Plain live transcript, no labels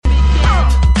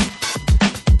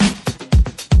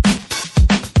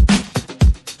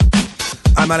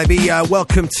Malaby.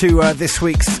 Welcome to this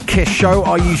week's Kiss show.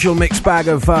 Our usual mixed bag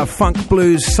of funk,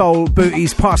 blues, soul,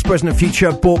 booties, past, present and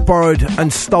future, bought, borrowed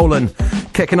and stolen.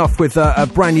 Kicking off with a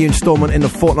brand new instalment in the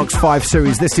Fort Knox 5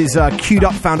 series. This is Queued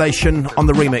Up Foundation on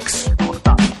the remix.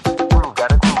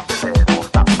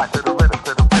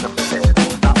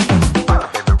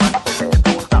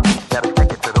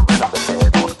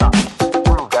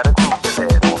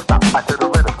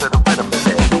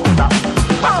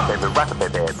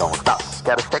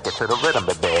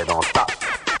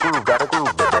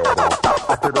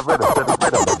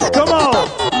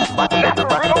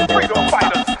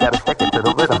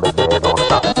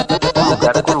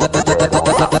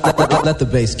 Let the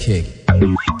bass kick.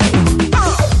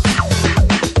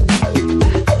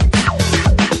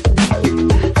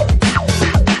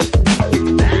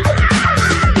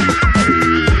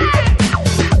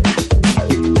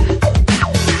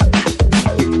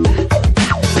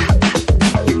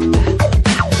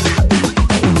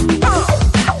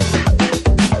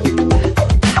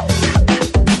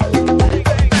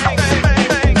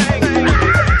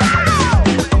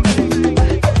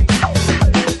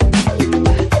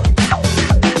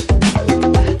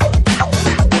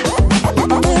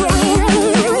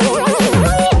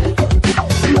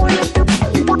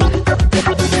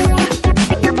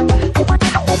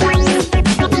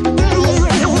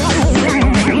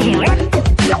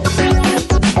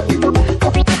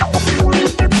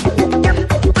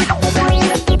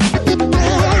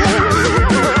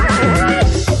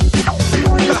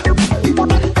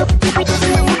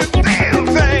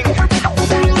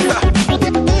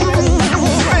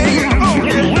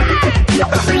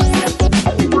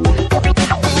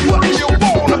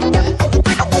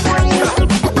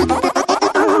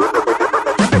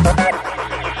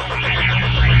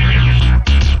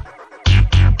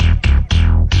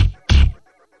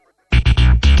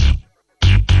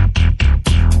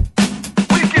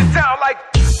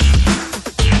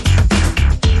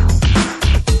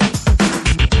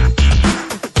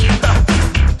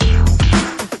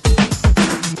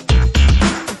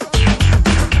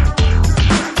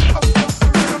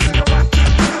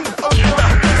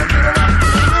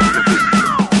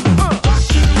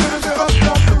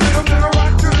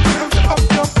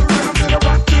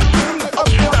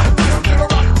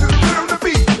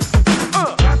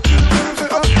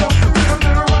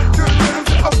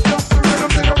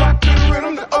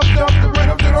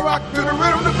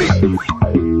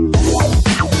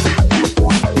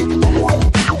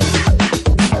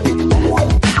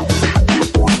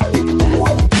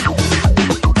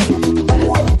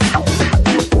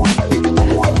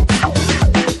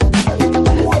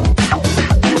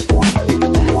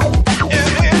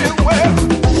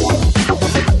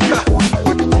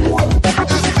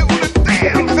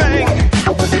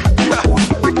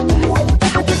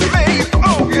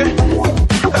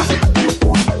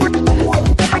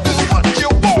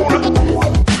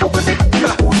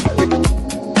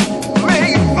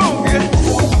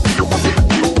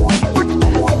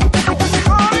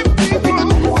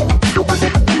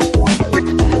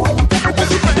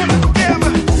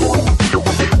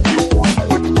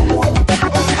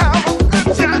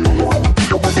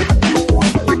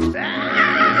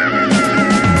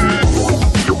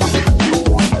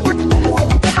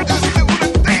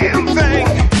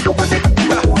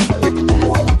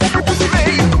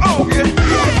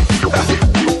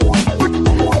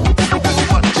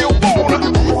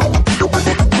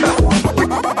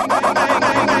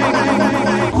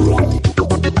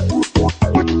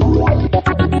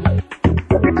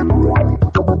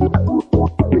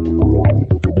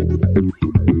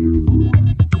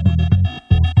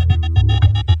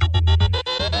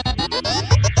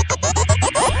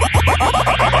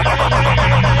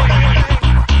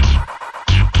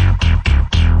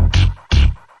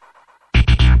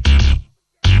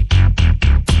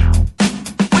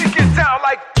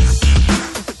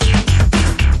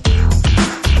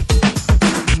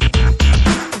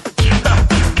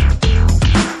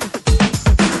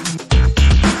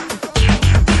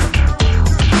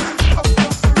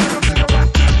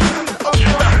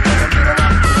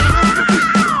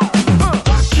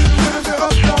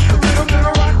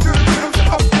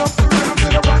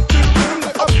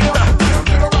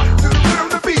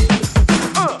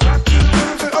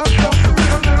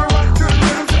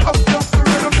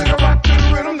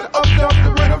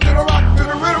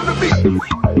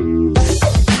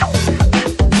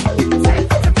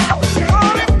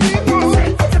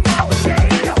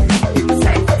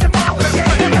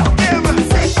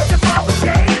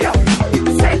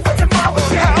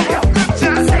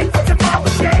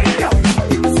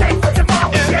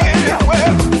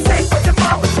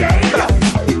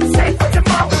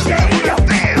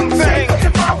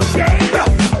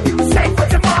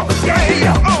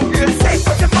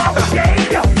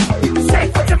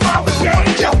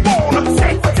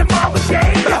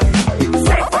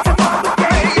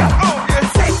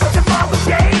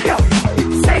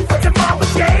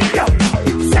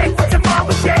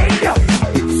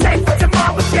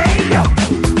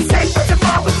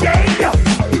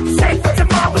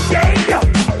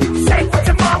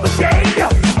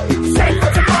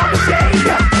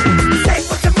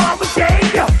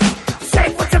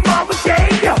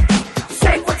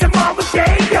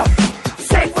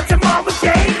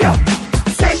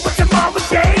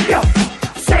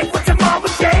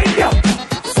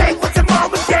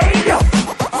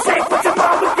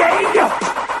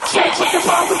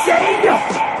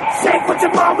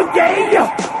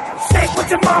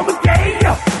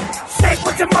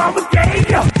 mama gave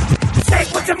you. Shake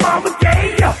what your mama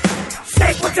gave you.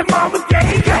 Shake what your mama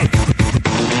gave you.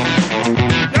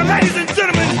 Now, ladies and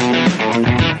gentlemen,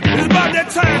 it's about that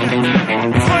time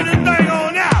to turn this thing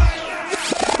on out.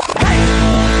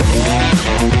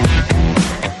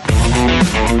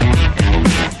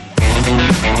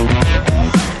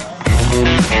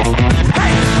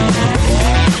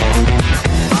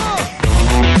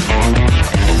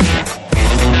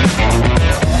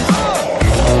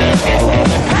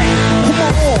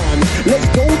 Let's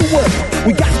go to work.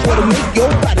 We got to make your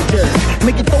body jerk.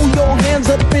 Make it throw your hands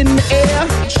up in the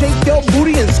air. Shake your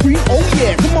booty and scream, oh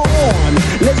yeah. Come on,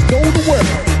 let's go to work.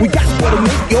 We got to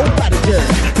make your body jerk.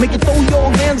 Make it throw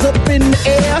your hands up in the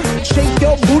air. Shake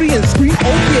your booty and scream,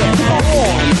 oh yeah. Come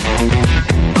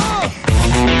on.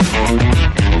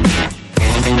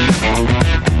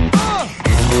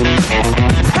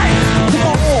 Come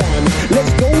on,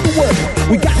 let's go to work.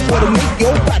 We got to make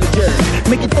your body jerk.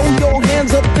 Make it throw your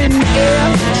hands up in the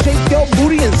air. Shake your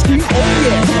booty and scream, oh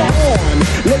yeah. Come on,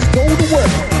 let's go to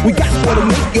work. We got to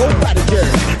make your body jerk.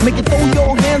 Make it throw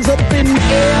your hands up in the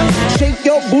air. Shake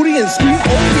your booty and scream,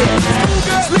 oh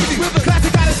yeah. Sleazy with a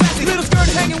classic, got a sassy little skirt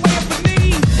hanging way up her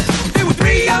knee. There were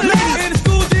 3 young ladies in the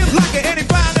school gym blocking, and they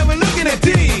found them and looking at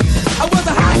D. I was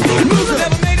a high school loser,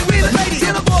 never made it with a lady.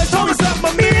 And the boys told me something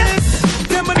I missed.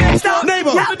 Then my next door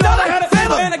neighbor, I thought I had a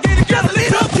favor, and I gave it just a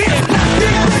little kid.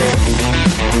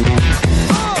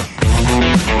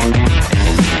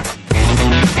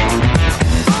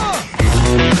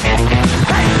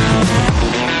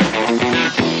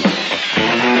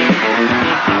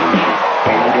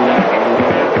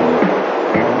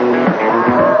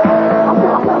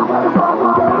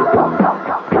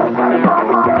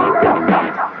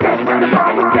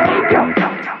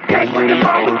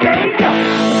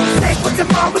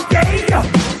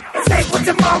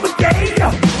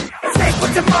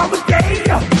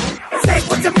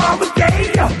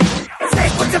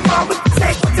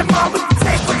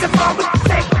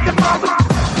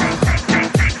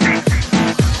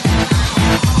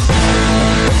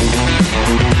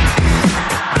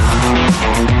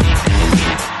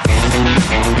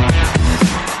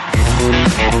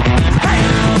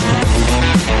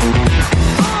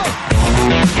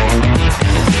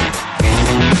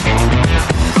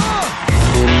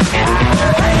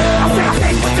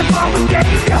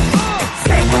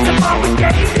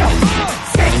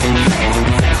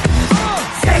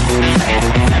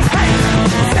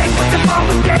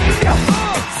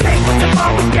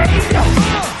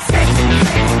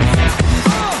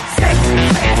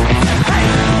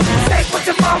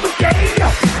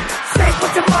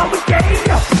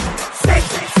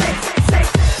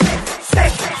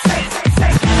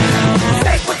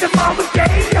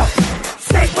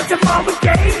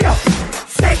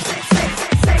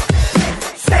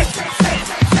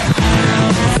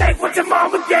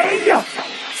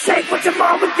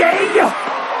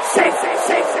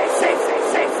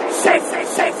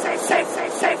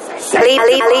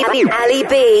 Ali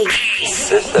B. Is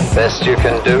this the best you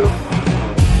can do?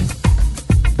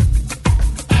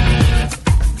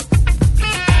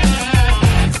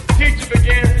 Teacher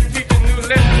began to teach a new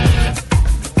lesson.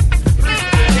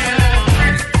 Preacher began to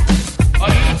preach a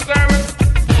new sermon.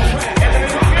 And the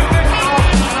new business.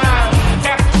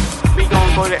 We gon'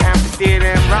 go to the amphitheater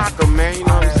and rock 'em, man. You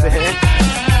know what I'm saying?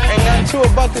 Ain't nothing too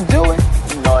about to do it.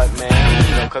 You know it, man.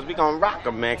 You know, cause we gon' rock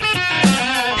 'em, man.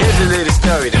 Here's a little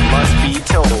story that must be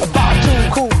told About 2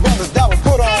 cool brothers that were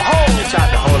put on hold. They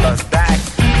tried to hold us back,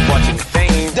 watching the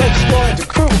fame. They destroyed the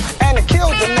crew and they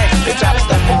killed the next. They tried to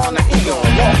step on the ego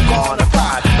and walk on the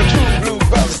pride. The 2 blue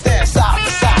brothers stand side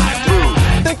by side. Through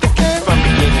Think again, from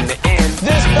beginning to end.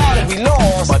 this battle we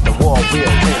lost, But the war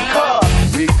will win.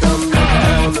 we come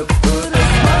down to put a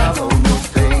smile on your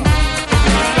face.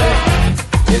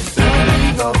 It's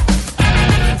illegal.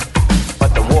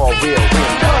 But the war will win.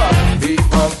 We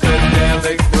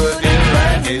funkadelic, put it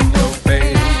right in your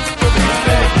face.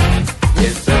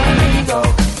 It's illegal.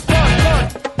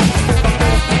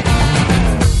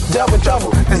 Double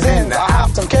trouble is in the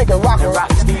house. I'm kicking rock and rock.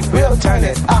 We'll turn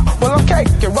it out. Well, I'm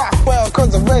kicking rock well,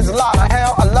 cause I raised a lot of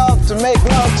hell. I love to make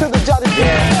love to the jolly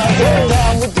yeah.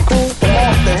 Down with the crew from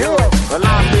off the hill. Well,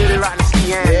 I'm really rockin'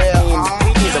 Ski and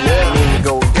he's a willing to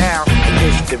go down in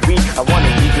history. I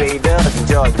wanna be greater than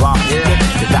George Washington.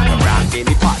 Cause I can rock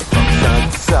any party from sun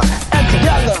to sun. And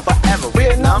together, Forever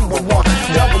we're number one.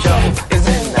 double trouble is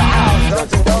in the house.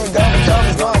 Don't you know double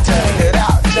trouble's gonna turn it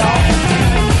out, y'all?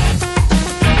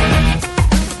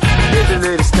 Here's a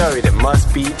little story that must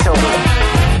be told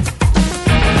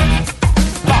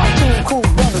About 2 cool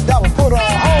brothers that were put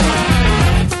on hold.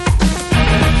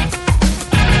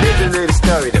 Here's a little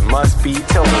story that must be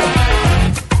told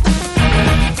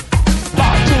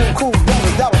My two cool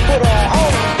brothers that will put on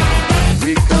hold.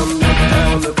 We come to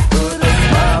town to put a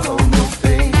smile on your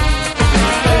face.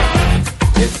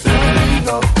 It's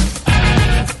illegal,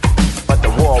 But the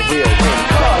war will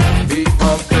win. be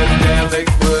funkadelic,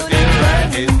 put it right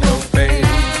in your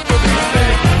face.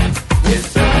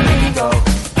 It's illegal.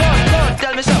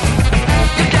 Tell me so.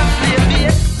 You can't play a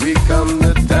beat. We come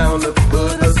to town to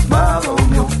put a smile on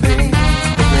your face.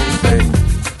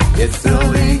 It's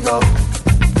illegal.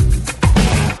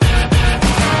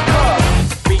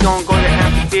 We gon' go to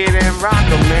amphitheater and rock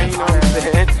 'em, man. You know what I'm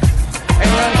saying?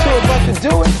 Ain't nothing to it but to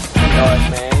do it. You know it,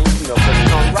 man. You know, 'cause we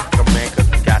gon' rock 'em, man. 'Cause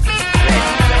we got the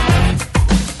man.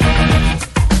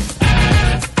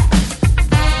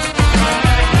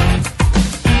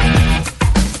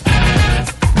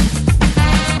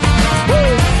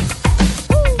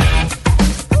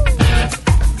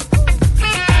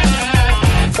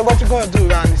 So what you gonna do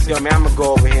around this? Yo, man, I'ma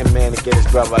go over here, man, and get his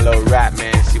brother a little rap,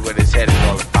 man, and see what his head is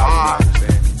all about. You know what I'm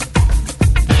saying?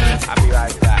 I'll be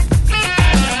right back.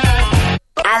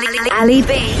 Ali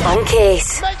B on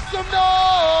Kiss. Make some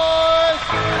noise!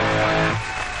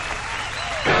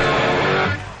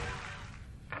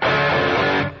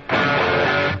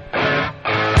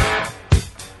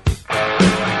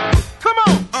 Come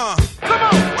on! Come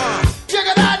on! Check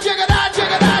it out, check it out,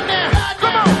 check it out now!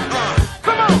 Come on!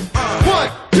 Come on! 1,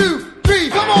 2, 3,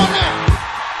 come on now!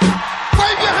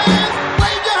 Wave your hands,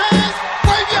 wave your hands,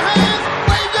 wave your hands,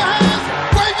 wave your hands,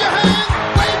 wave your hands,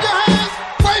 wave your hands,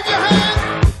 wave your hands.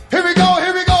 Here we go,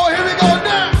 here we go, here we go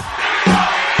now.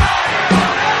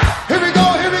 Here we go,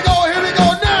 here we go, here we go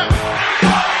now.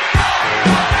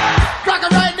 Rock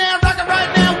it right now,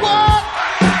 what?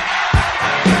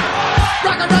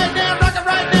 Rock it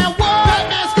right now, what?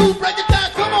 Batman Scoop, break it down,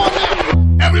 come on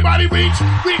now. Everybody reach to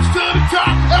the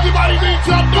top. Everybody reach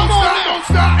up, don't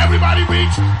stop. Everybody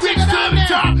reach to the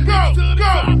top. Go, go,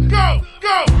 go, go,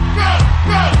 go, go,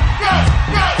 go,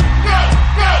 go,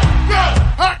 go, go, go.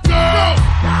 Hot girls,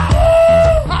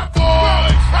 hot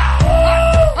boys,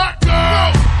 hot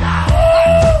girls,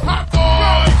 hot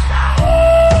boys.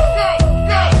 Go,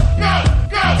 go, go,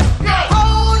 go, go.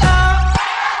 Hold up.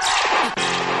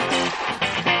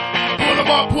 Put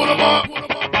 'em up, put 'em up.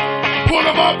 Put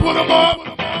 'em up, put 'em up.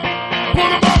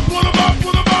 Put 'em up, put 'em up,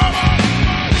 put 'em up.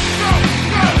 Go,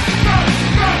 go, go,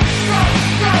 go,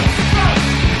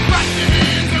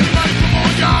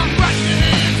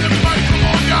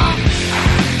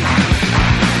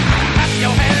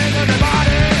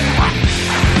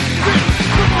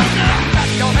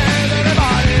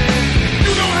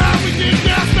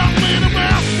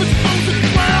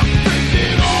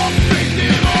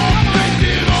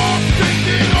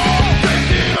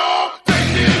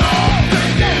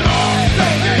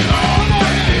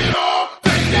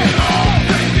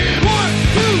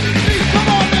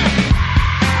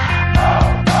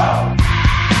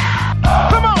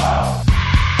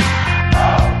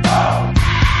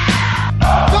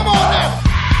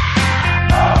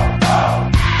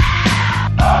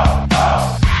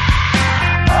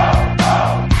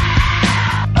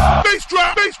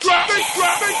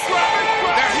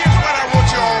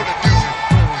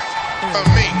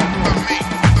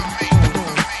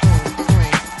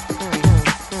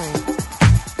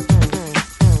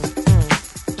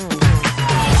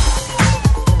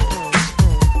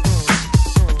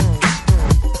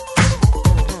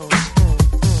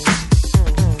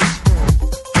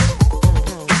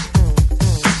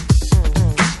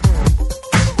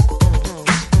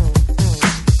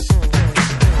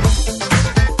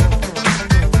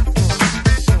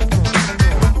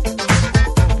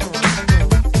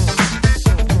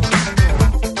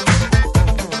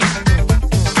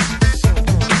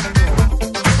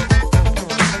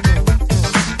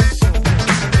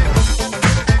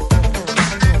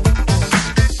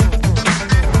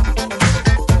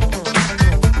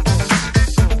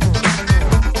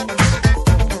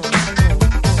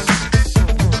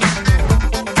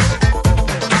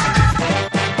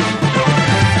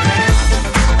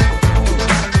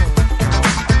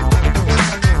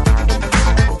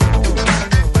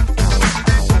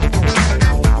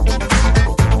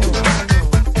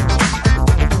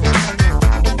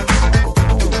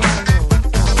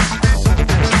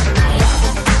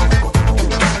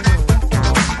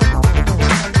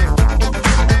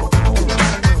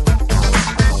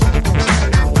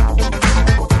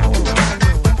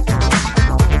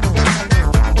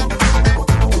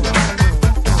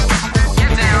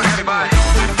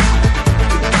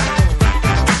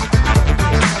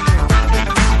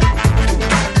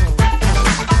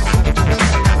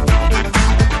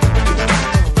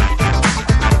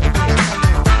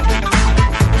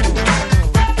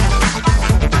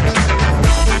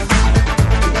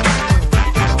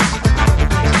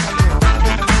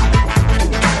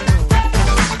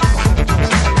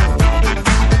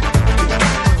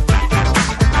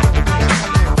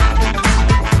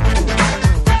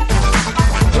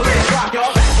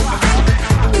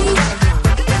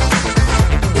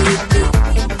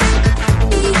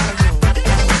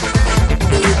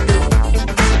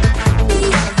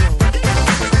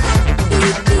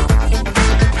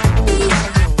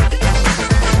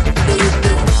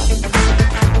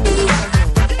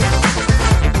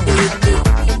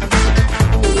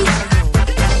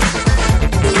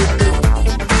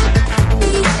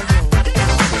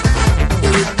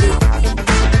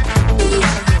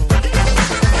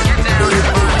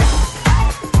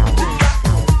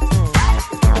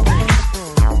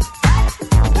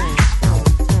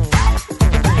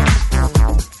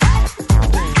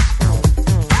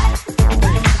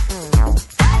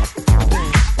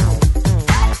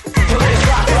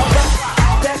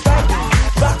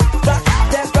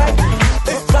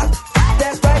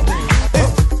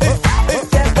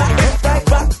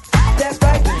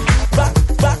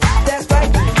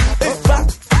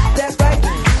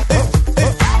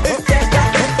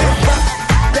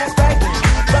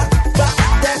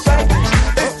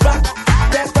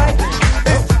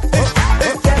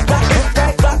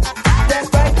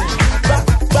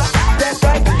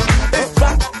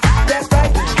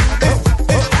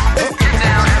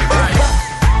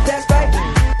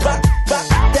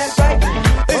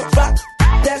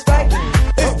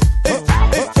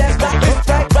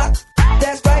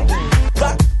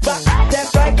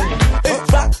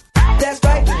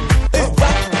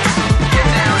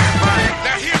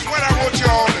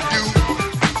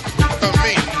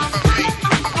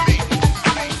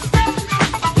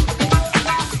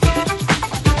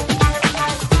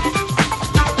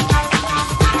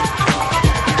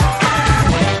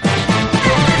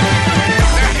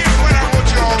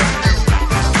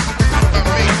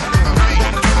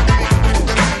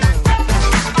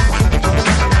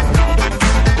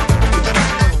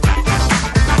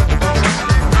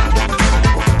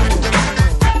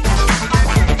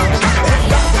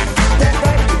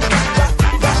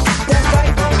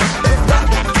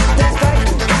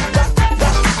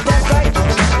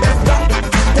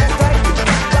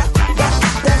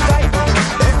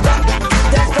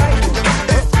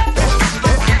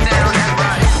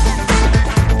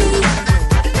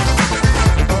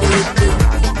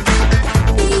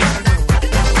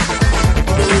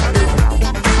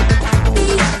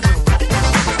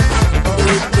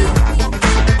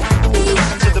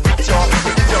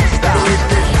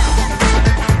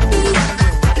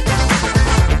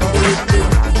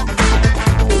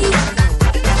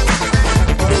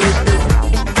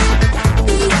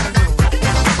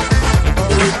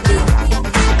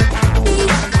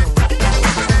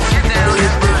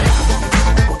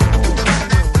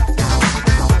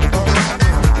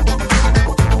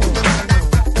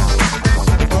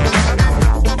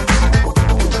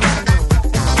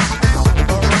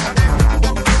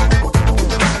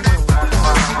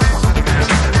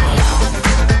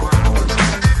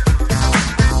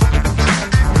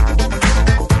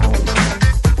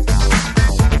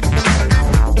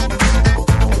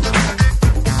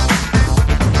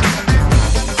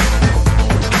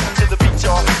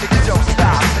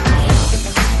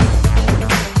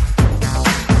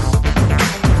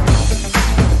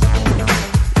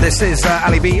 This is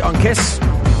Ali B on Kiss.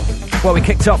 Well, we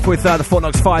kicked off with the Fort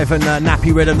Knox 5 and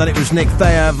Nappy Rhythm. Then it was Nick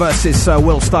Thayer versus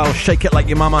Will Style, Shake It Like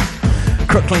Your Mama.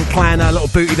 Crooklyn Clan, Little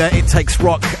Booty there, It Takes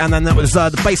Rock. And then that was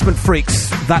the Basement Freaks,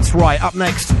 That's Right. Up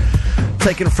next,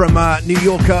 taken from New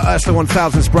Yorker, Ursula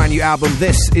 1000's brand new album,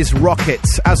 this is Rocket.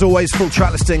 As always, full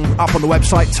track listing up on the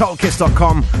website,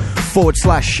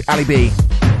 totalkiss.com/Ali B.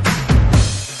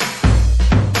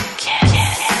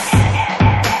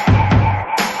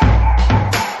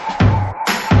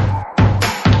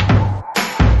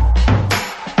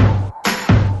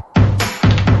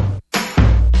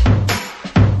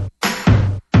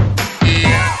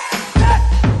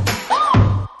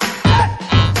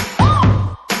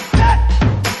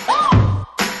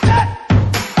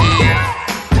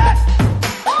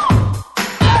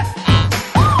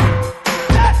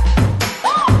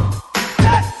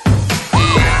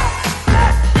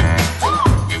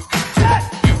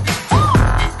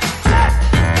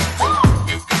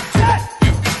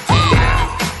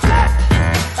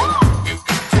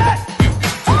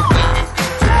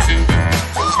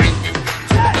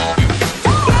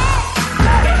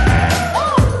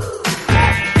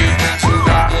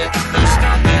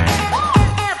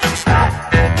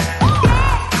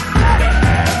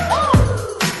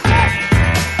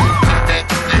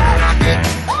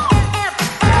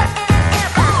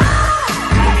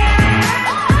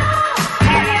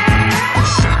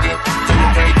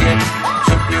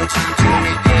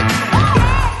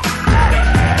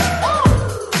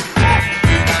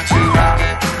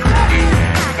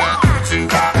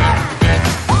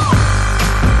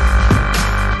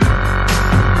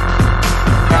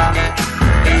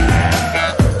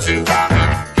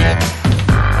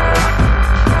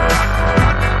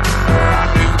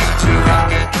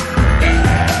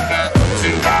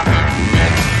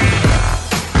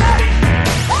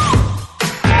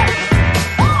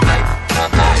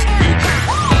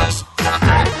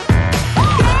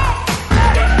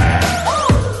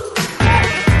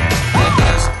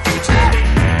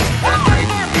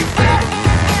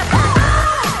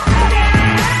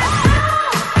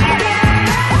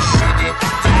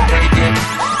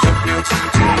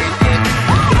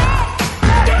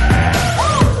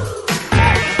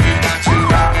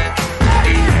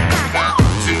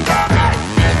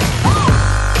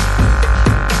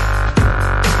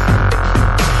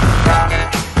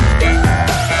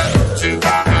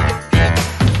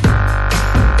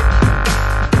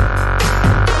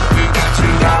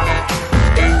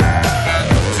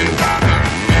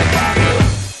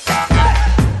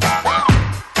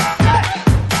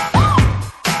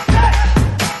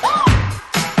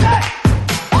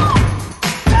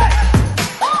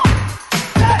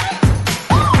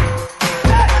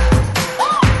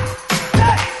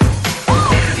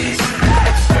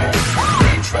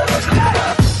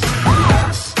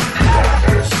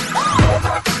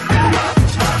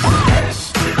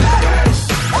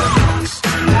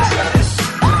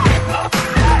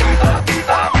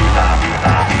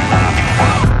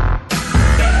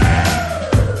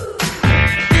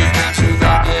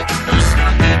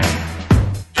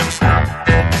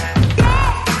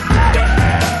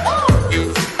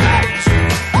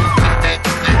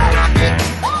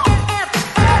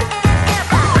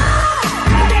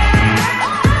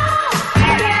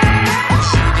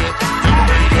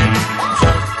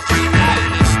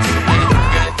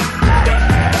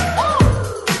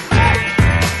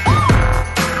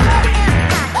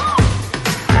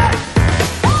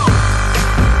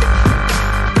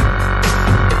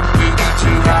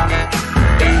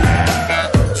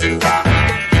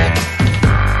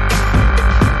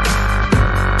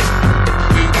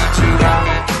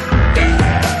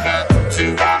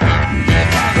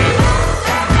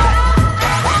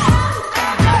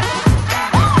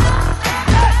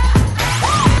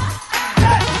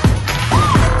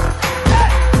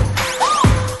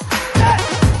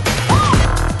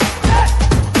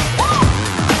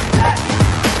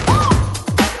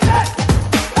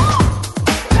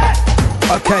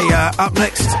 Up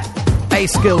next,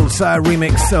 A-Skill's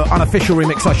remix, unofficial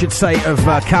remix, I should say, of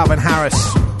Calvin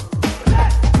Harris.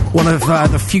 One of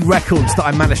the few records that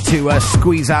I managed to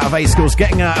squeeze out of A-Skills.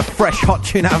 Getting a fresh, hot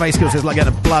tune out of A-Skills is like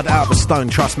getting blood out of a stone,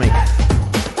 trust me.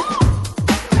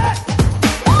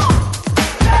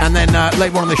 And then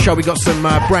later on in the show, we got some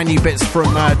brand new bits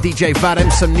from DJ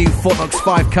Vadim, some new Fort Knox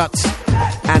 5 cuts,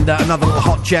 and another little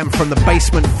hot gem from the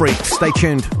Basement Freaks. Stay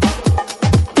tuned.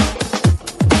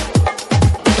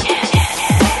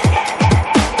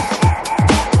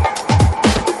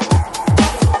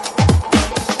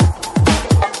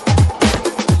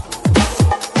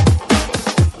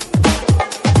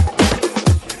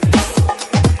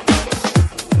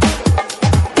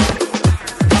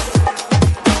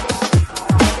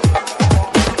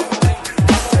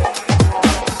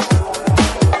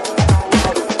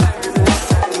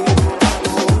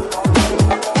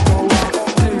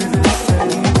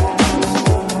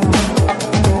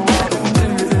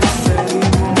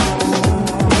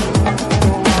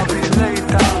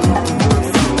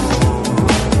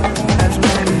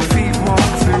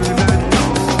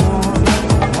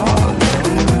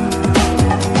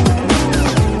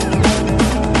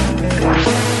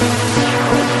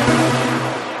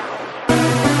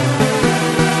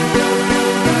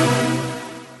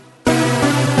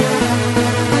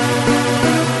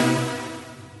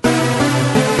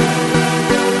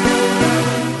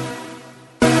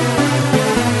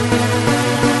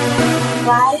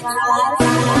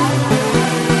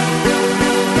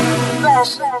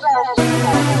 If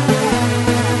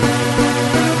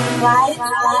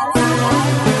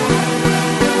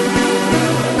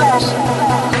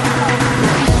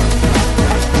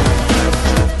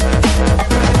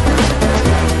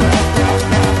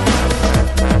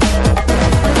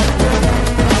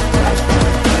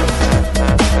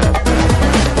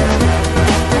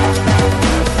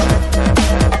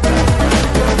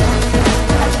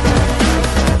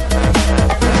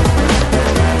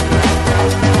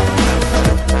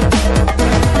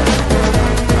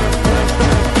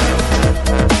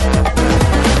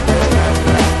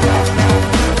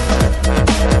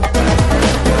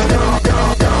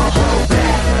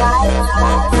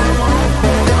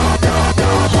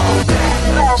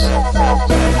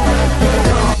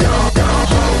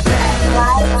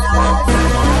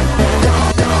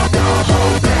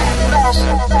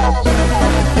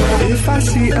I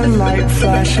see a light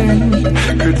flashing,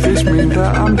 could this mean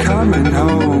that I'm coming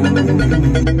home?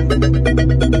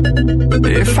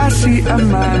 If I see a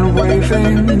man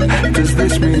waving, does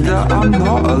this mean that I'm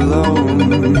not alone?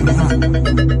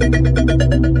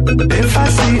 If I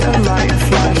see a light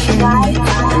flashing,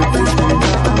 could this mean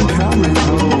that I'm coming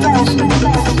home?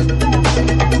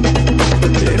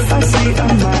 If I see a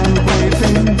man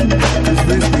waving, does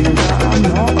this mean that I'm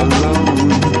not alone?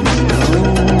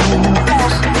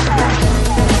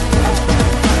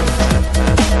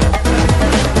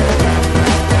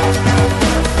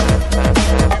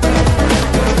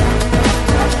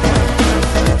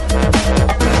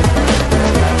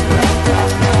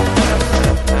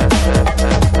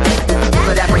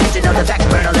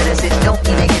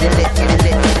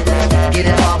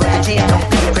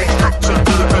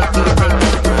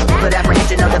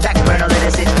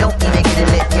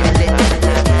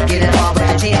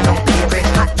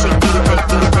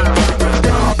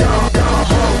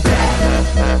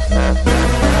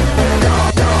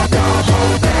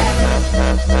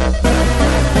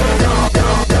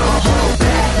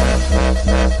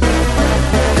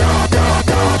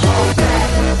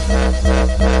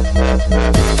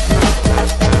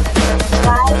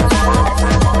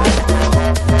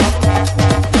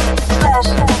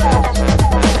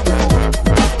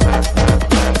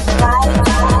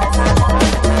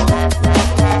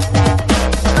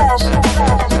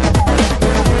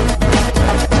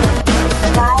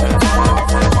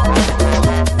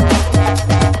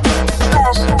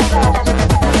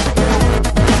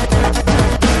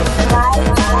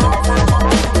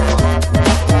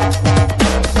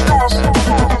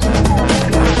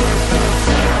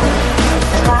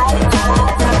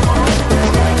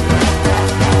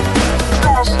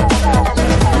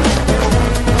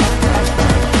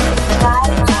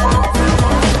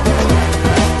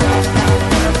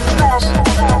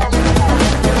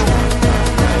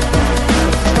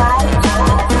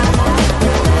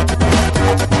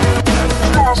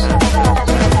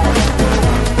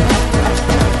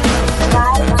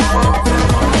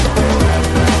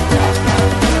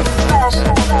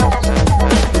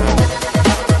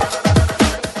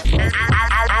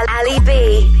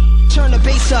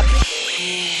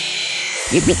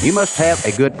 You must have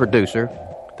a good producer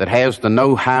that has the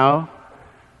know-how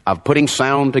of putting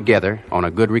sound together on a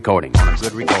good recording, on a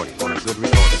good recording, on a good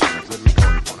recording, on a good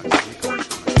recording, on a good recording.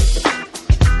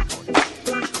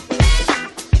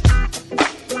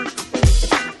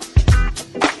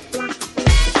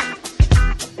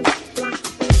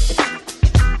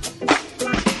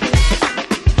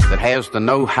 That has the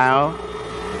know-how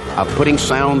of putting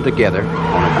sound together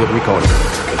on a good recording.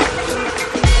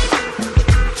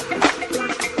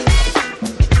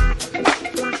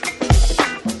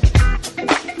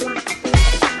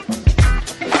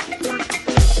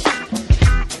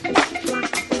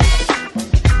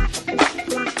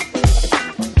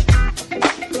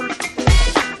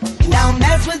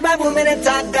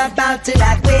 To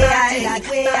that way,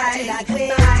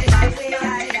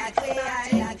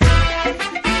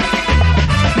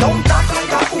 don't talk like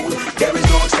a fool. There is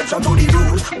no exception to the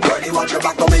rule. Girlie, watch your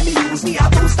back, don't make me use me. I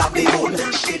don't stop the bull.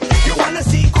 Shit, you wanna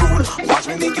see cool? Watch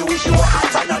me make you wish you were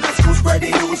hot and on the school spread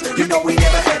the news. You know we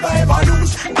never ever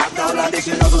lose. After all of this,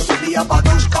 you know this to be a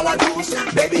badouche color juice.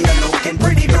 Baby, you're looking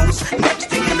pretty loose. Next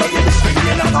thing you know, you'll be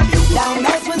screaming out of you. Don't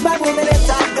mess with my woman and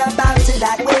talk about it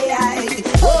that way.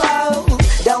 Whoa.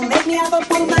 Don't make me have a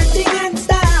pull my thing and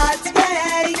start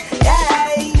spray.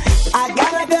 Hey, I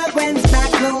got a girl when's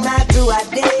back no matter what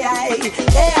day.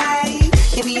 Hey,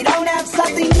 if you don't have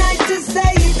something nice to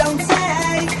say, you don't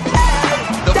say. Hey,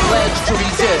 the pledge to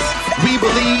resist. We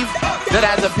believe that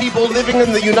as a people living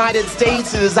in the United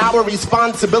States, it is our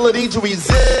responsibility to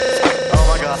resist. Oh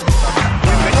my God.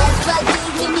 That's why you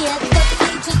hear me at the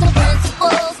features, no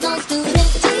principals, no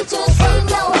students, teachers.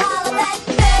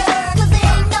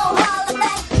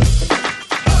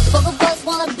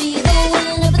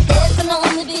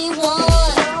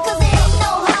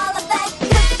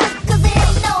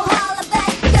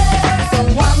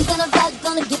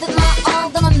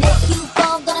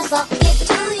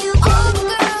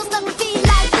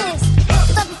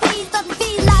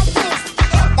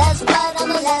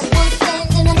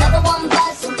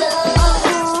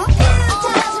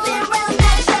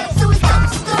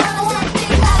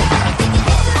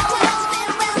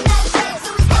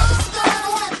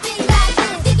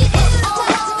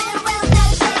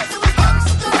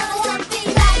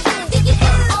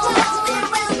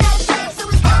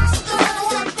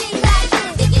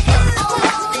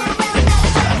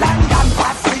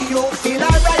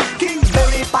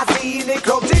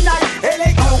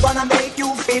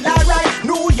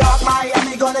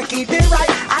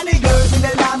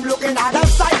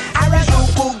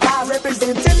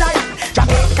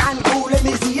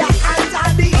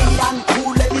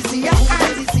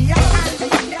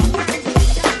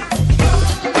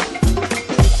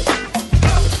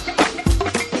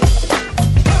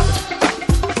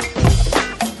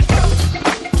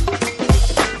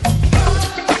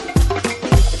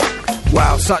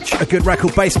 such a good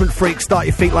record. Basement Freak, Start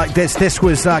Your Feet Like This. This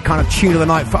was kind of tune of the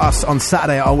night for us on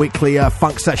Saturday at our weekly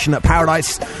funk session at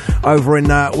Paradise over in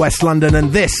West London.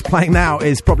 And this, playing now,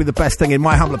 is probably the best thing, in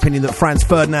my humble opinion, that Franz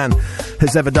Ferdinand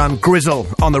has ever done. Grizzle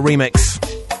on the remix.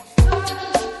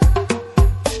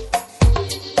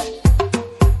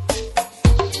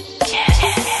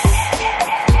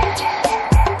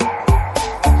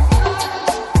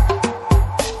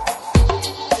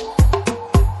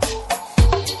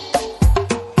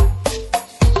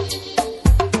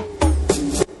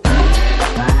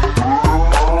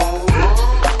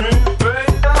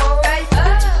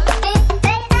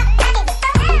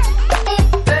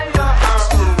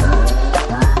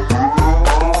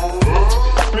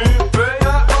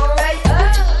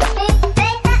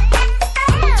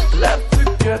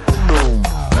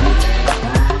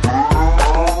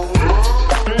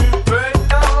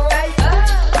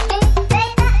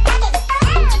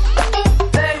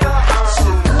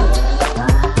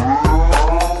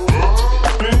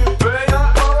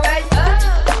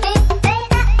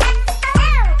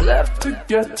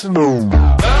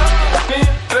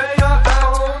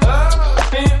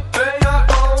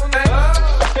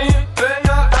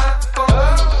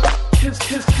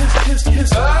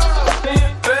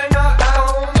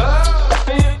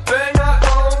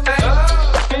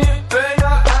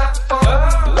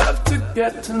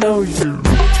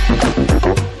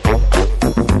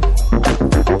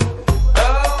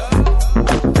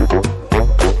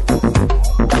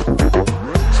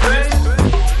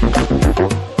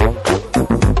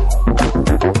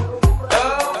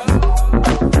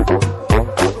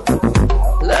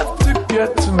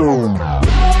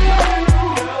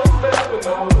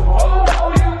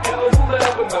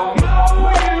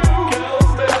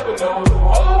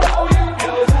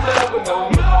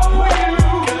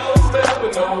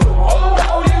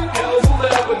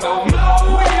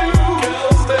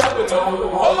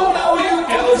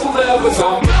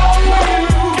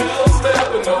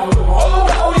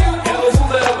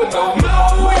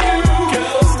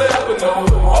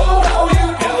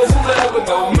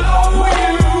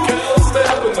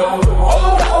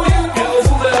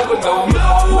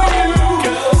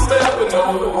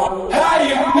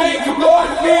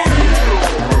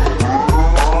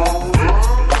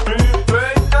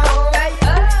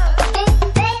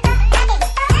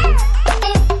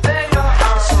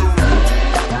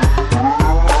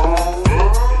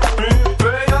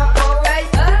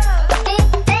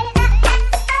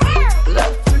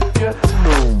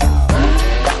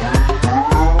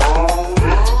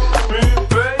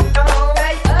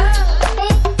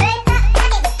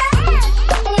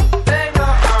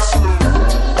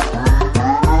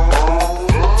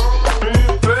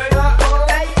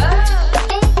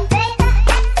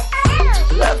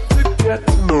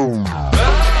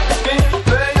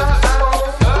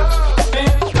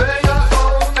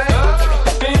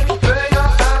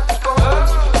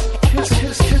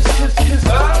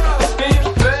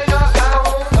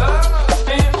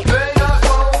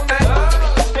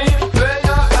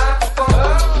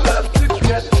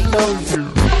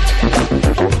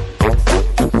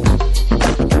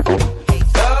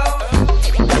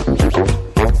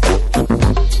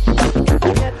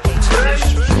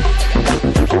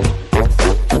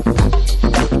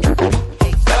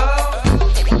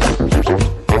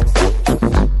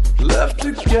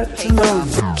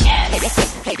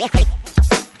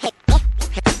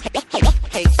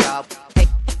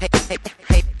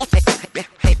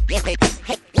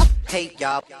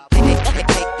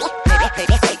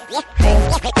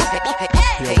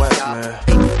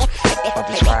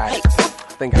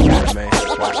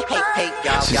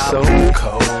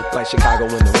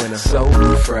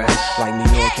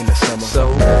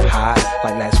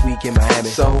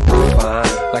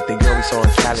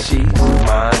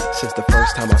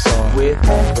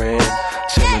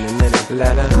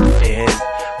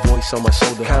 On my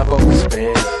shoulder, combo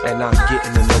spin, and I'm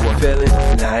getting to know her, feeling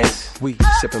nice. We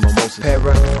sipping mimosas,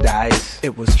 paradise.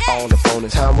 It was all the phone,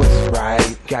 and time was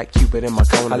right. Got Cupid in my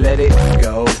corner, I let it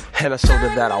go, and I showed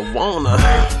her that I wanna.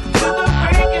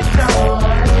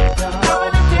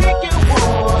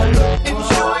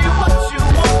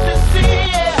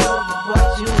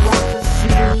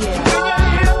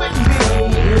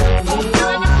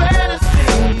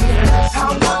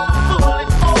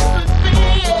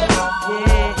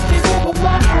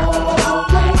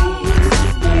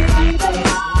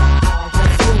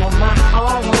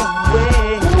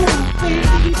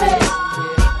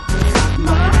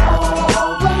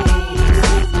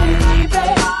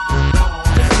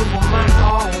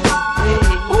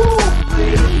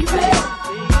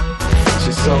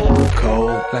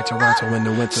 cold, like Toronto in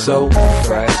the winter. So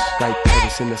fresh, like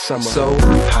Paris in the summer. So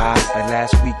high, like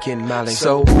last weekend Molly.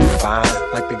 So fine,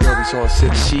 like the girl we saw in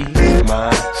City. She's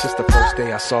mine, since the first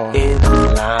day I saw her. In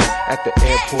line, at the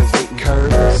airport waiting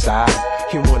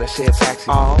curbside. You wanna share a taxi?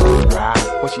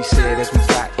 Alright, what she said as we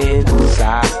got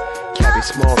inside. Carry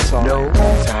small talk, no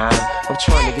time. I'm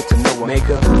trying to get to know her, make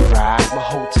her ride. My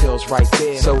hotel's right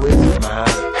there, so it's mine.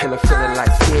 And I'm feeling like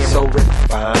yeah, so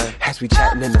refined. As we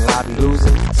chatting in the lobby,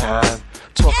 losing time.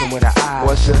 Talking with her eyes,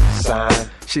 what's your sign?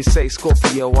 She say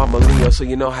Scorpio, I'm a Leo, so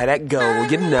you know how that go,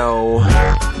 you know.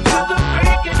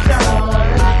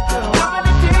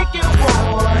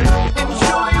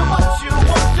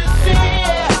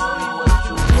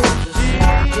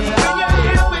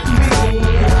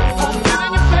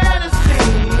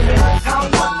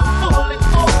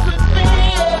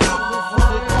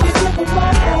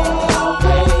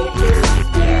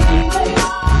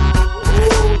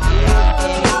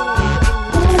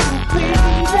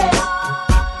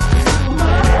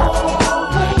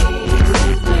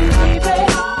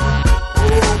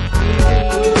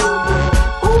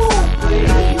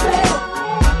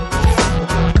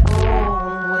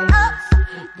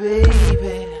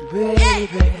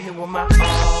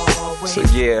 So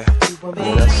yeah, I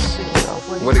mean, that's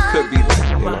what it could be,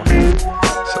 you know.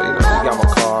 So, you know, you got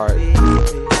my card.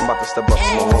 I'm about to step up to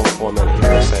my room for a minute, you know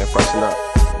what I'm saying? Freshen up.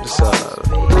 Just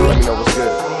let me know what's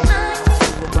good.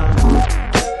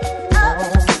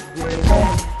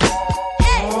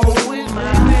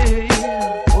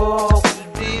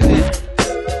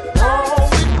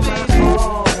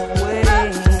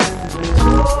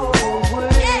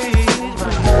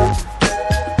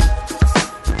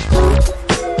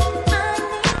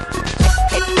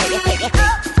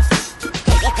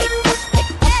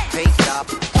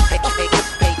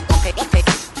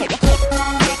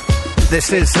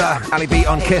 This is Ali B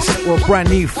on Kiss. Well, brand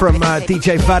new from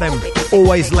DJ Vadim,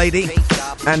 Always Lady.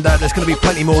 And there's going to be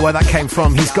plenty more where that came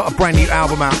from. He's got a brand new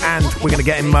album out, and we're going to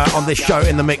get him on this show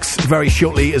in the mix very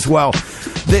shortly as well.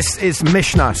 This is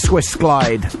Mishnah, Swiss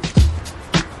Glide.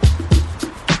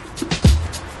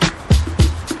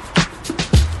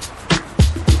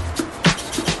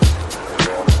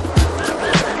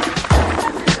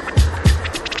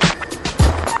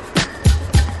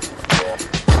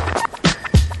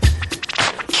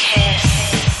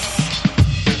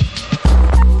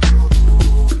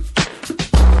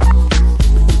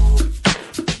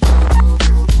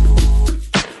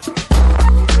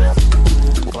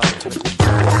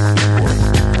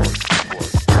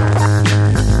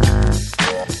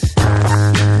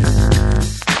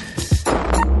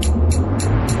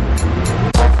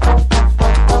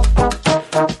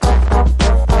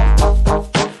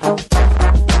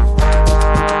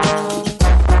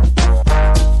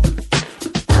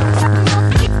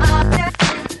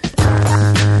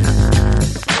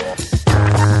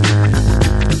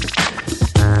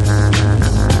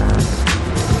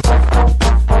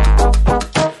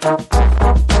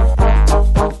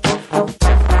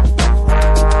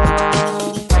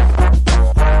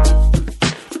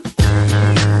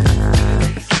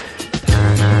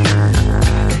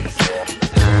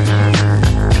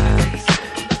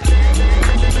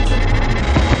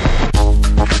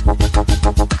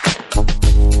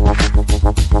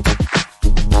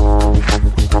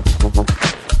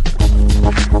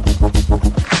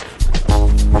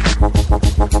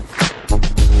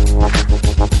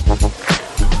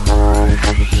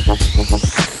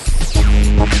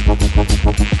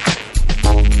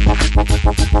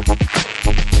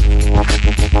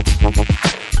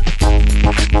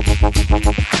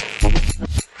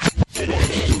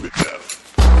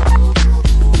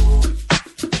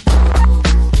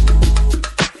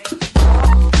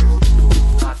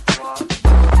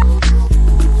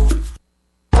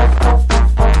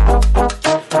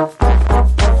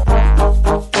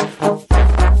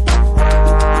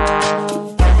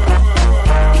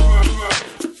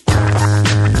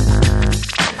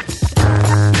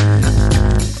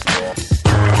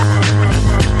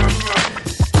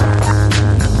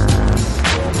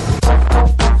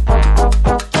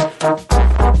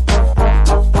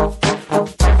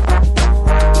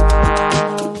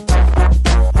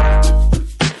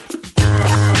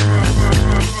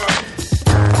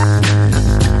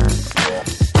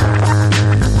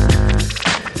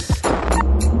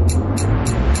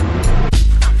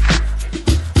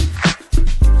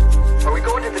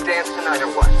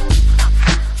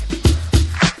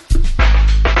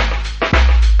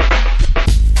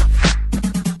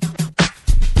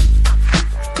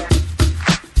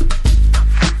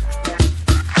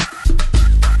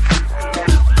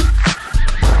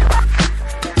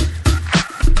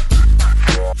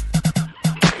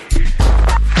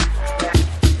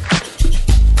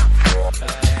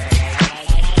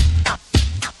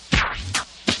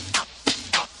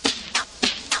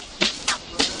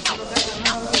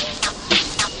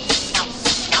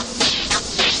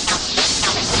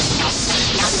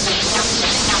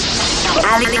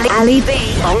 Ali B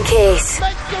on Kiss.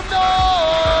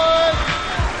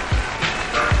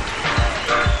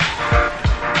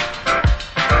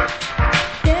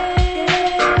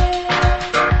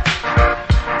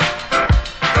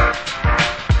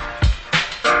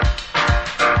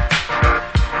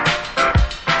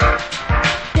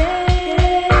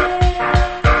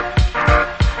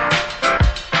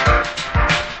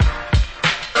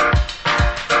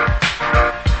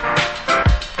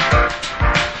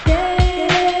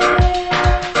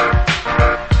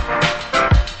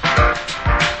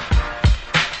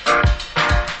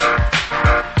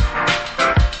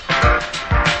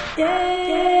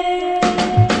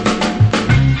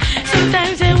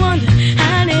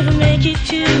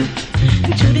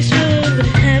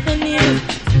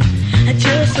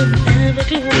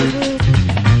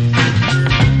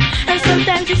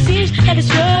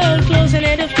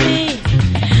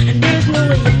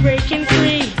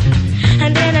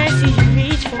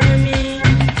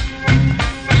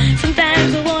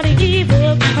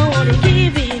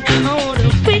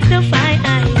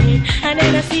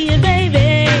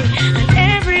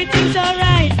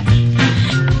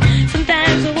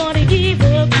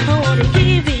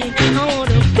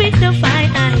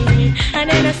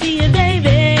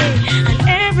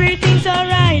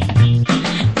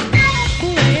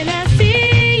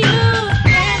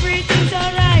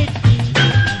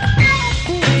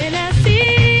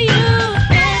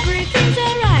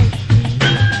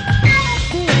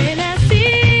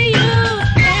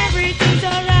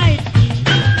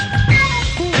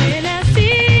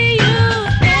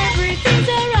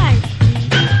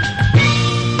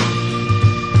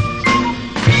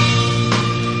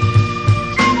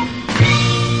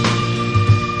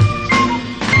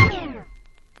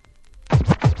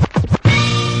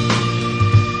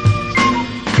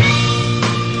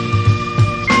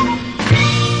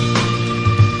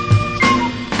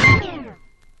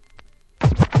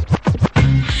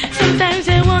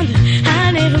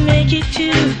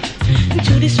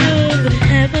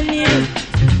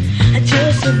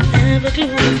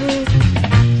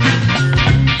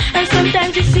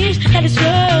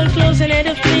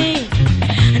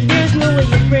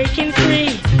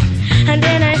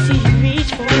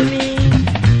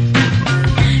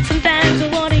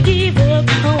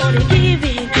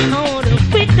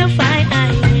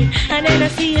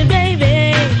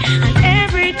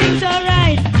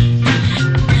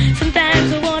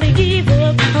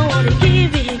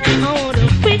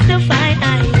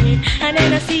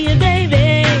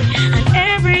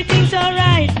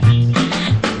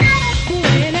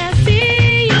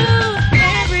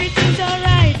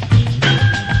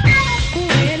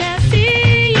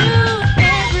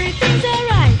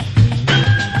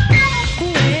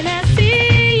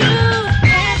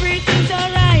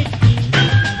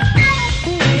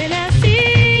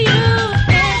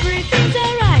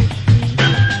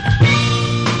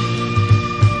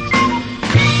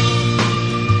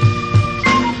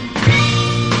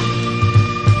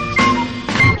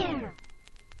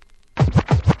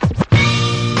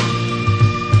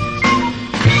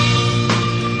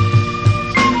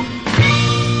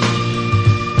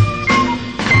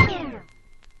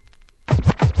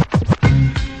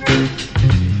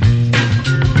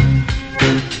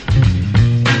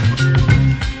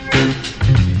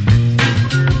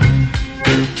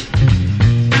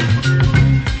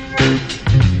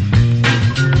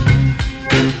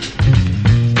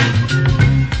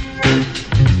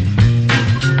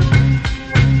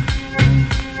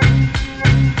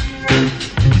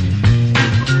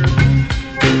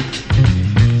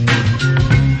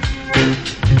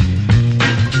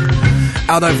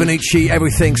 Aldo Vanucci,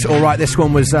 Everything's Alright. This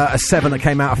one was a 7 that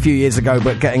came out a few years ago,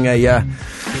 but getting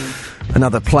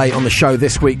another play on the show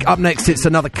this week. Up next, it's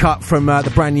another cut from the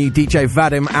brand new DJ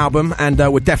Vadim album, and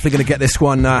we're definitely going to get this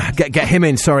one, get him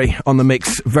in, on the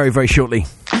mix very, very shortly.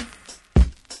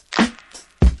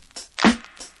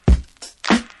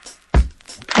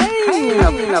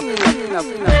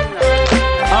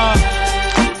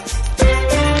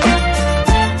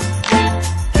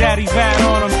 Daddy Vat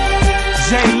on him,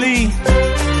 Jay Lee.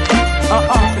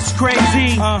 It's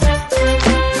crazy.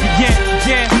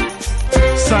 Yeah.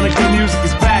 Sonic Good Music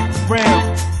is back for real.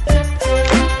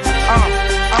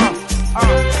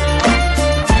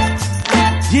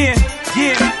 Yeah.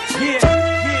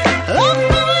 I'm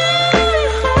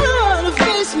gonna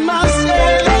face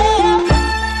myself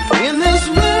in this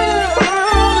world.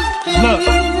 Look,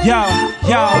 yo.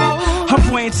 I'm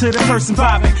waiting till the person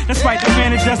vibing. That's right, the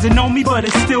man that doesn't know me, but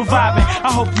it's still vibing.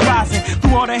 I hope you rising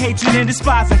through all the hatred and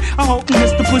despising. I hope you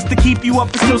miss the push to keep you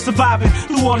up and still surviving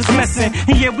through all this messing.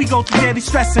 And yeah, we go through daily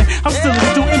stressing. I'm still a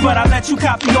student, but I let you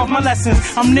copy off my lessons.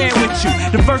 I'm there with you.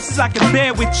 The verses I can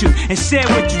bear with you and share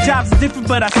with you. Jobs are different,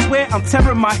 but I swear I'm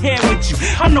tearing my hair with you.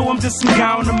 I know I'm just some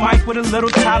guy on the mic with a little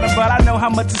talent, but I know how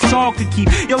much a song could keep.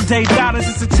 Your day dollars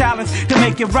is a challenge to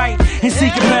make it right and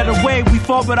seek a better way. We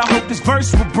fall, but I hope this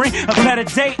verse will bring a better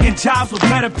day and jobs with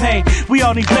better pay. We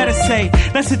all need better say.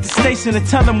 Let's hit the station and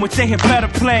tell them what they had better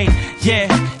play. Yeah,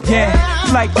 yeah,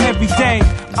 like every day.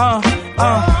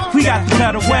 We got the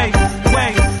better way.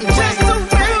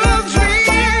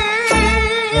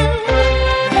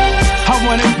 I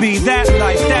wanna be that,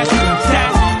 like that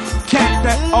cat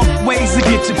that always to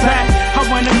get you back. I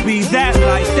wanna be that,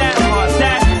 like that, or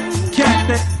that cat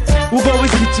that will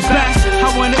always get you back.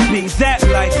 I wanna be that,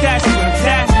 like that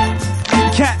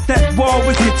cat that will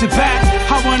always get you back.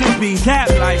 I wanna be that,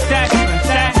 like that.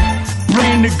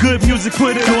 Bring the good music,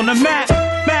 put it on the map.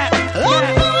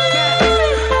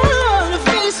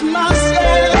 Face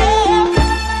myself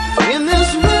in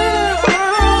this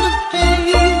world of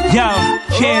pain. Yo,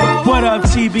 kid, what up,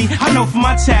 TB? I know from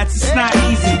my chats it's not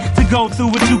easy to go through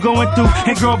what you going through.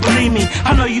 And girl, believe me,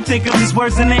 I know you think of these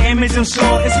words in the image. I'm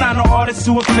sure it's not no artist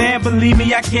to a fan. Believe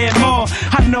me, I care more.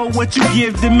 I know what you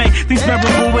give to make things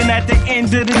memorable. And at the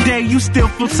end of the day, you still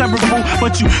feel terrible.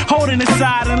 But you hold it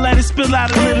aside and let it spill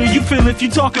out a little. You feel if you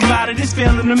talk about it, it's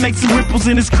feeling to make some ripples.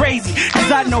 And it's crazy,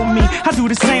 cause I know me. I do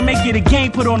the same, make it a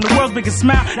game. Put on the world's biggest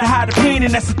smile to hide the pain.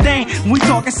 And that's the thing, when we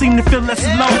talk, I seem to feel less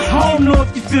alone. I don't know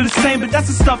if you feel the same, but that's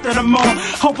the stuff that I'm on.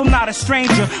 Hope I'm not a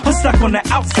stranger or stuck on the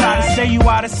outside. Stay you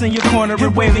out, it's in your corner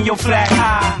and waving your flag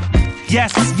high.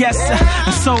 Yes,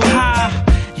 it's so high.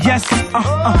 Yes,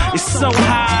 it's so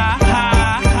high.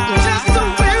 Just a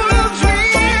real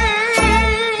dream.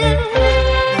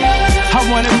 I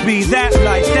wanna be that,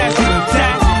 like that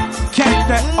cat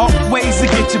that always to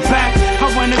get you back.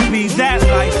 I wanna be that,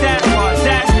 like that, or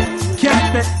that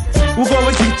cat that will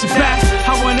always get you back.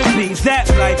 I wanna be that,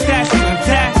 like that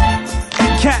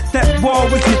cat that will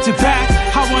always get you back.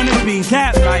 I wanna be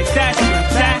that, like that.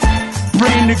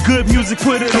 Bring the good music,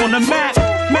 put it on the map. I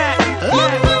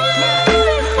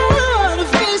wanna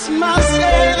face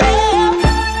myself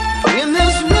in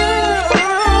this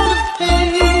world of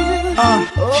pain.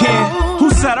 Yeah. Who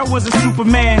said I was a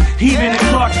Superman? Even if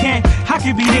Clark Kent, I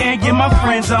could be there and give my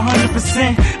friends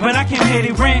 100%. But I can't pay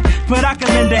their rent, but I can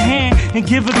lend a hand and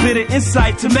give a bit of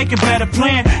insight to make a better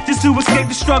plan. Just to escape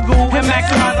the struggle and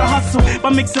maximize the hustle by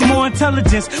mixing more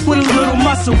intelligence with a little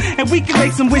muscle. And we can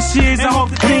make some wishes and hope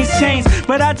that things change.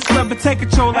 But I just rather take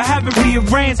control, I have it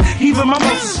rearranged. Even my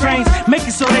most strains, make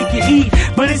it so they can eat.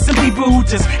 But it's some people who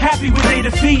just happy with their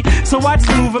defeat. So I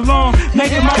just move along,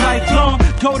 making my life long.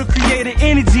 Go to create an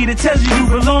energy that tells you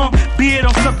belong. Be it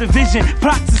on subdivision,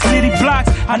 blocks and city blocks.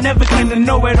 I never claim to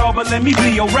know it all, but let me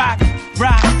be your rock.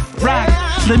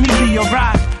 Let me be your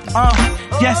rock.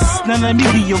 Yes, now let me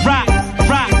be your rock.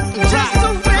 Just a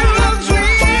real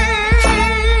dream.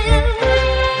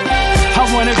 I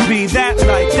wanna be that,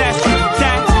 like that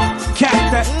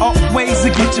cat that always to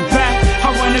get you back. I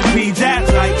wanna be that,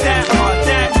 like that, or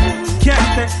that cat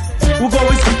that will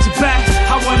always get you back.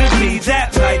 I wanna be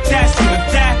that, like that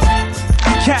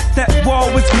cat that will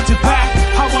always get you back.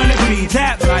 I wanna be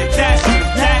that, like that.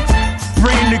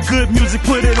 Bring the good music,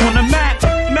 put it on the map. I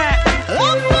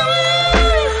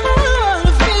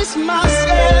wanna face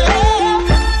myself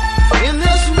in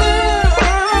this world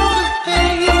of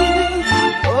pain.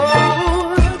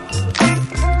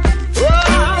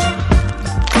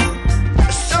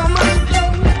 So much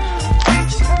pain.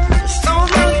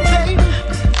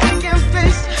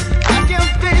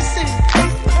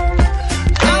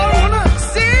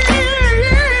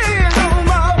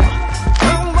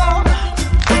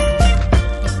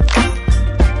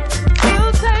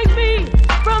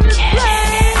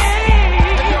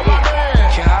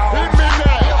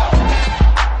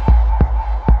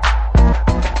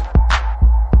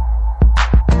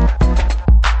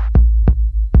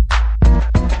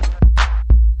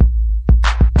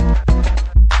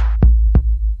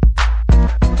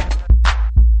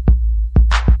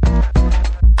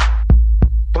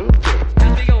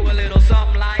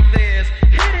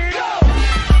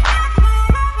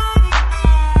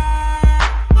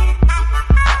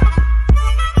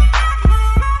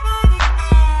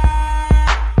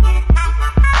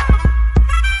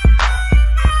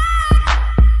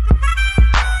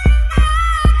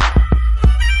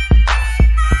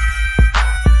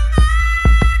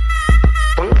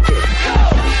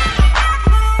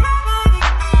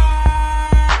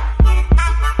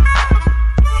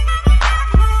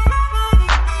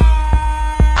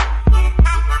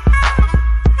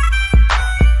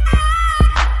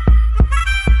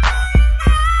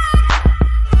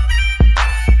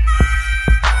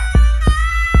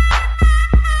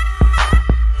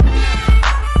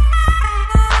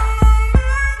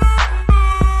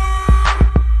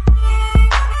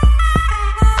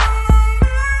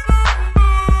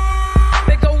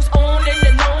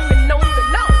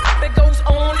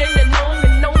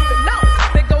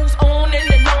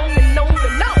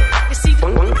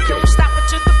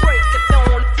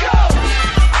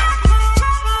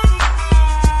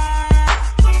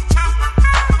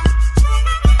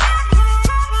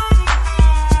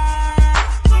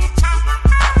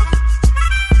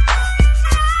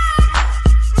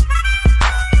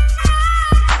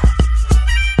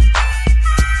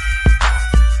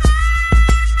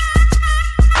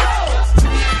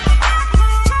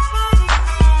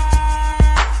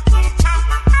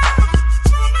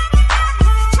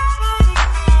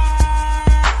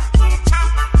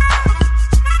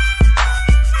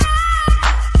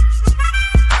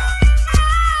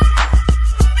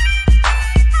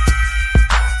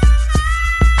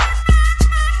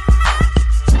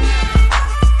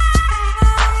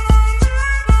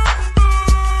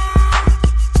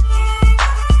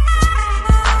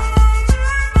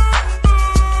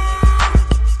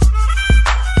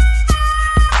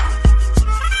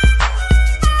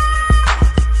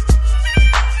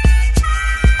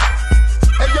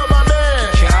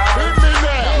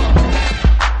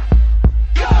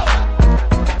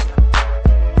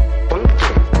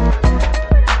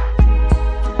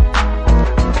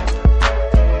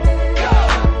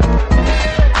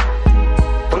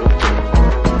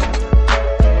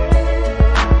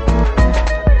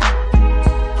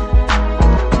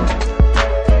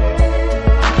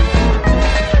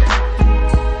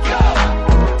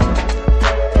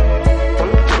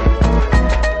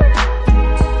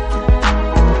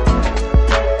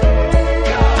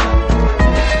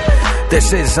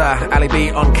 This is Ali B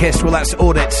on Kiss. Well, that's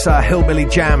Audit's Hillbilly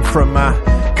Jam from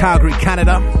Calgary,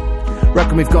 Canada.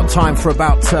 Reckon we've got time for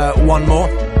about one more.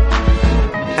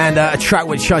 And a track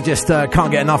which I just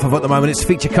can't get enough of at the moment. It's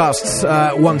Featurecast's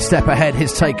One Step Ahead,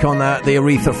 his take on the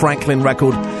Aretha Franklin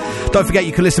record. Don't forget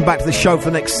you can listen back to the show for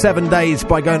the next 7 days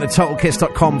by going to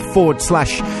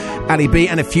totalkiss.com/Ali B.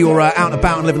 And if you're out and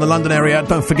about and live in the London area,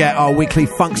 don't forget our weekly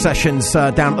funk sessions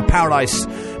down at the Paradise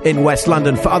in West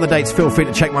London. For other dates, feel free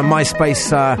to check my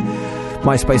MySpace,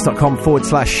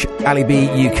 myspace.com/Ali B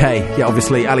UK. Yeah,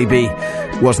 obviously Ali B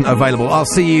wasn't available. I'll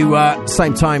see you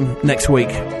same time next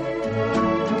week.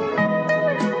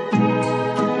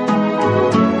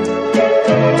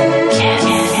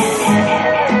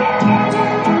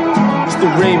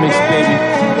 Remix, baby.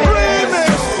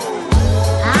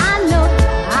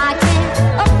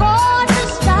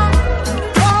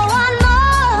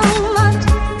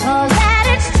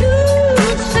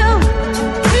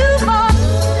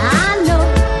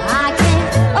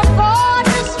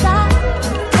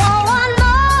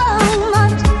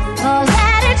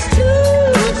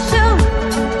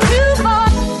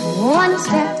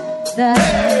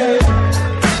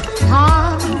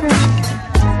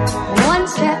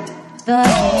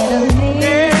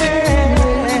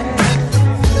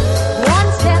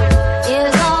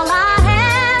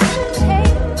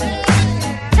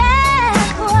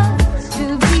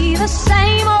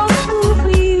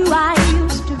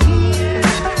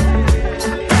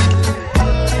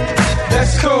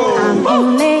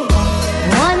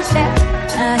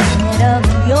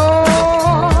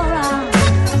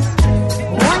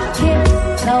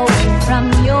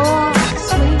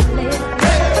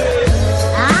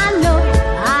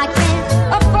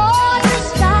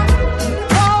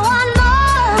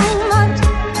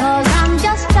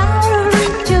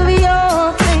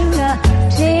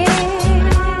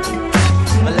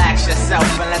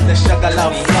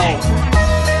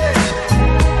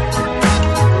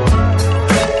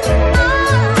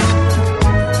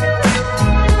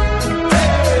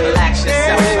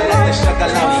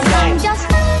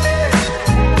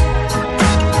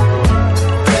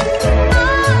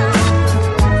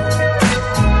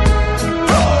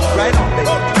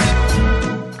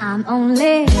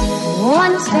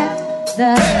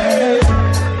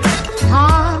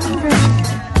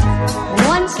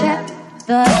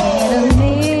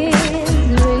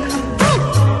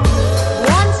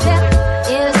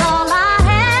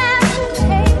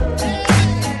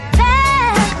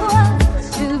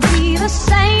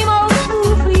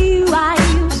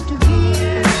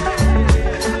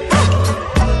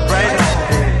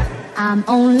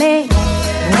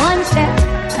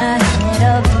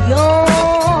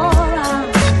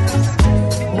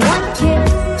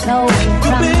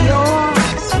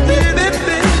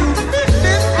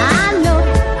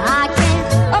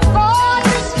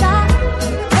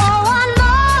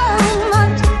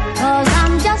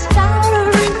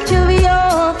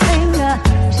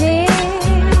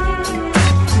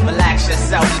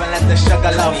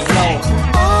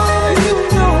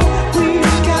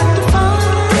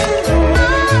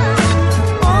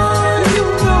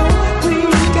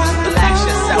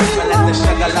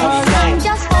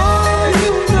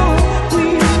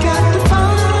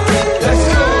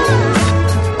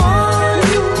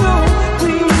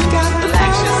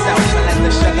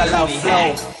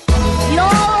 Flow.